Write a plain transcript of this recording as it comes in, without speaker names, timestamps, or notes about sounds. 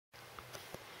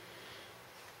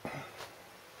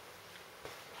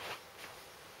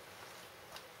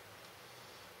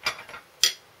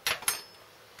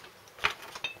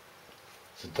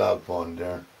It's a dog bone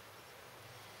there.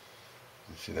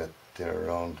 You see that there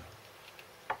around.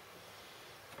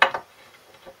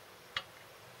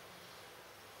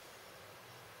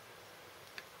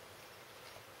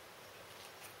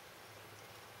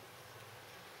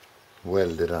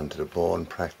 Welded onto the bone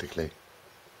practically.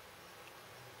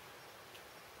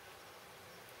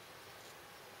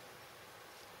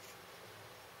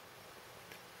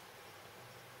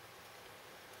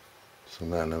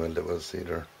 Some animal that was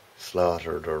either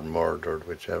slaughtered or murdered,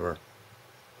 whichever.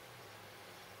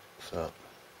 So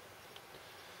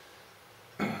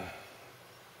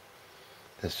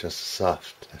that's just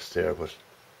softness there, but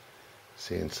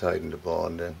see inside in the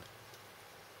bone then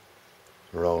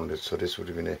around it. So this would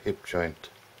have been a hip joint.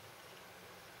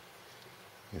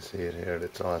 You see it here,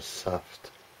 it's all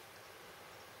soft,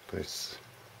 but it's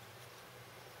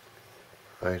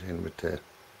right in with the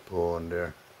bone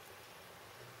there.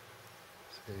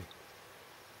 See?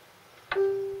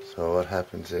 So what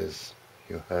happens is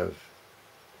you have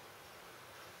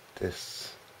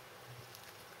this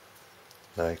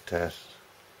like that,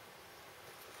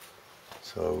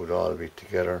 so it would all be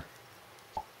together.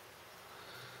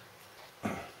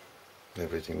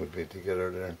 Everything would be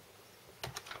together there.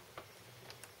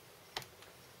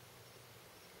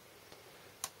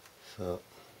 So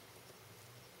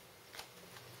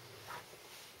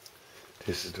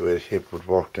this is the way the hip would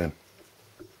work then.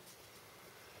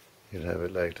 You'd have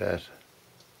it like that,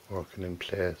 working in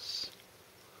place,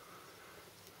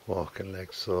 walking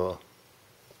like so,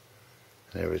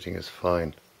 and everything is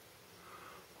fine.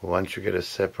 But once you get a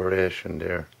separation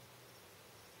there,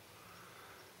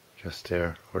 just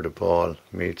there where the ball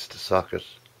meets the socket,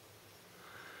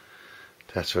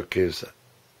 that's what gives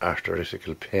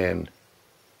arthritic pain.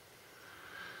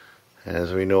 And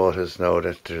as we notice now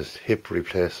that there's hip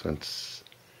replacements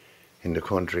in the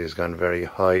country has gone very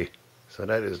high, so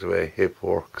that is the way hip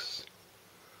works,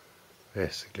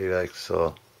 basically like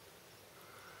so.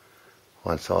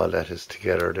 Once all that is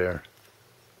together there,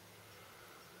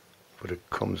 but it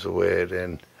comes away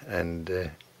then,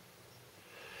 and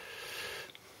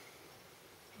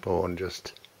bone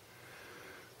just,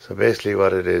 so basically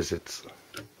what it is, it's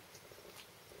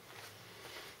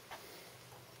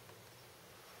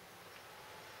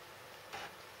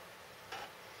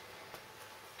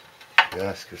you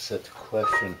ask yourself the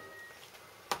question,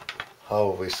 how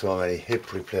have we so many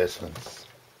hip replacements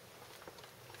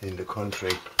in the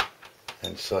country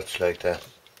and such like that,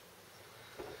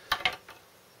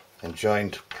 and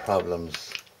joint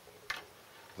problems,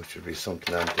 which would be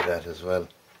something onto that as well.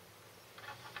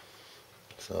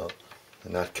 So,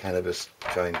 and not cannabis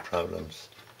joint problems.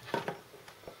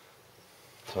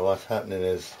 So what's happening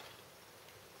is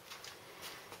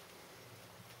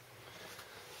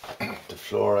the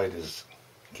fluoride is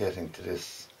getting to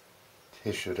this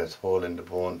tissue that's holding the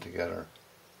bone together,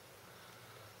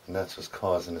 and that's what's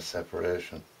causing the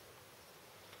separation.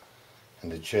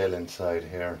 And the gel inside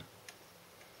here,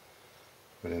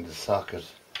 within the socket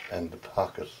and the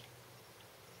pocket,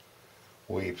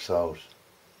 weeps out,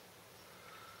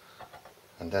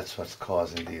 and that's what's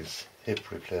causing these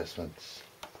hip replacements.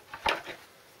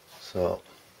 So,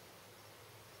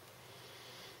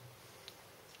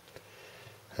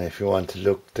 and if you want to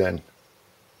look then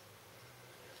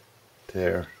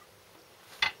there,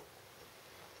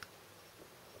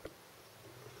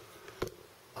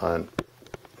 on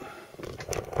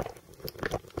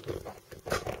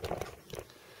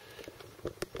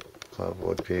what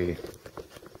would be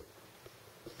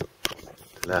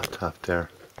the laptop there,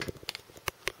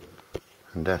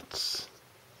 and that's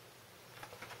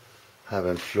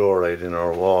having fluoride in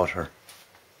our water.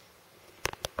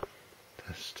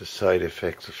 That's the side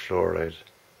effects of fluoride.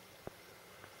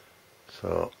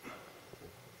 So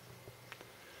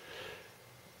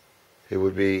it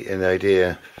would be an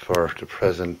idea for the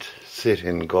present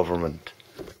sit-in government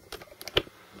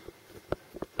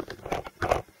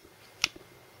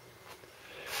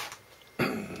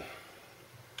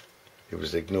it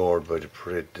was ignored by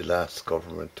the last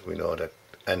government, we know that,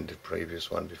 and the previous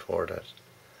one before that.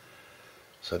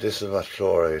 So this is what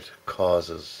fluoride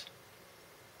causes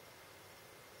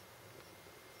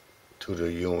to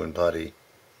the human body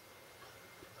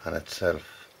and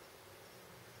itself.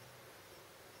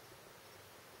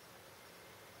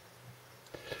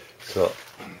 So,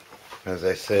 as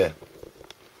I say,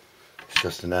 it's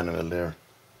just an animal there.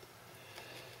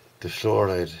 The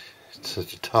fluoride, it's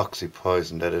such a toxic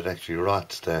poison that it actually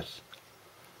rots that,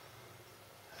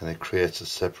 and it creates a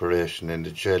separation in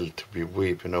the gel to be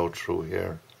weeping out through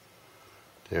here.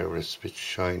 there where it's a bit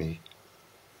shiny,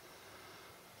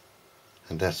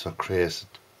 and that's what creates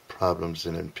problems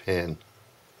and pain,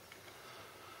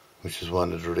 which is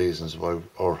one of the reasons why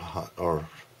our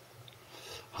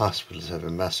hospitals have a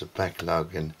massive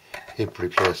backlog in hip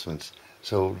replacements.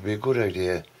 So it would be a good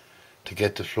idea to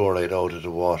get the fluoride out of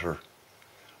the water,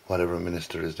 whatever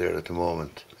minister is there at the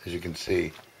moment. As you can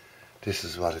see, this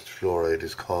is what fluoride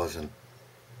is causing.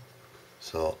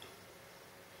 So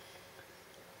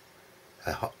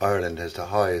Ireland has the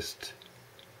highest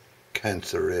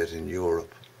cancer rate in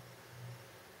Europe.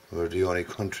 We're the only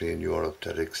country in Europe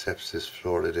that accepts this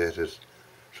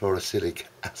fluorosilic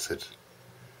acid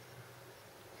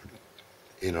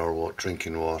in our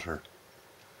drinking water.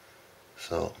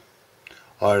 So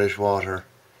Irish Water,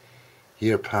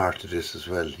 you're part of this as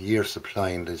well. You're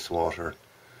supplying this water,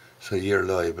 so you're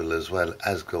liable as well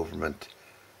as government,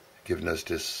 giving us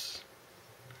this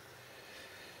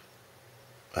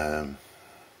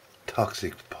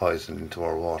toxic poison into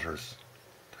our waters.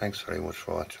 Thanks very much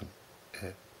for watching.